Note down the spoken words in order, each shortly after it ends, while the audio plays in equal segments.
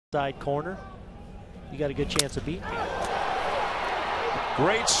Side corner. You got a good chance of beating.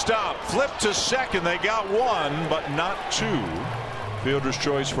 Great stop. Flip to second. They got one, but not two. Fielder's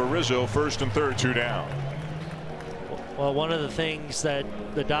choice for Rizzo. First and third, two down. Well, one of the things that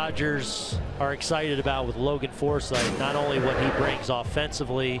the Dodgers are excited about with Logan Forsythe, not only what he brings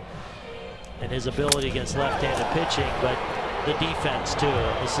offensively and his ability against left-handed pitching, but the defense too.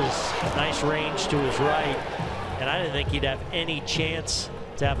 This is a nice range to his right, and I didn't think he'd have any chance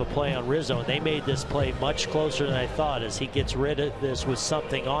to have a play on Rizzo, and they made this play much closer than I thought as he gets rid of this with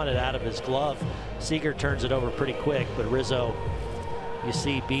something on it out of his glove. Seager turns it over pretty quick, but Rizzo, you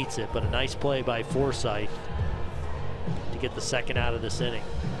see, beats it. But a nice play by Forsythe to get the second out of this inning.